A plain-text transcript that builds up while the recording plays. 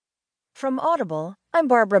From Audible, I'm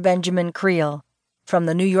Barbara Benjamin Creel. From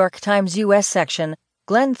the New York Times U.S. section,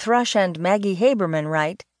 Glenn Thrush and Maggie Haberman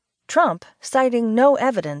write, Trump, citing no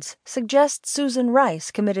evidence, suggests Susan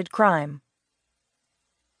Rice committed crime.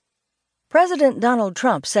 President Donald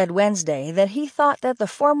Trump said Wednesday that he thought that the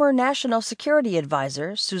former National Security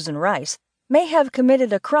Advisor, Susan Rice, may have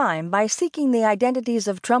committed a crime by seeking the identities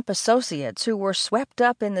of Trump associates who were swept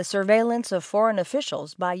up in the surveillance of foreign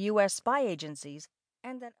officials by U.S. spy agencies, and that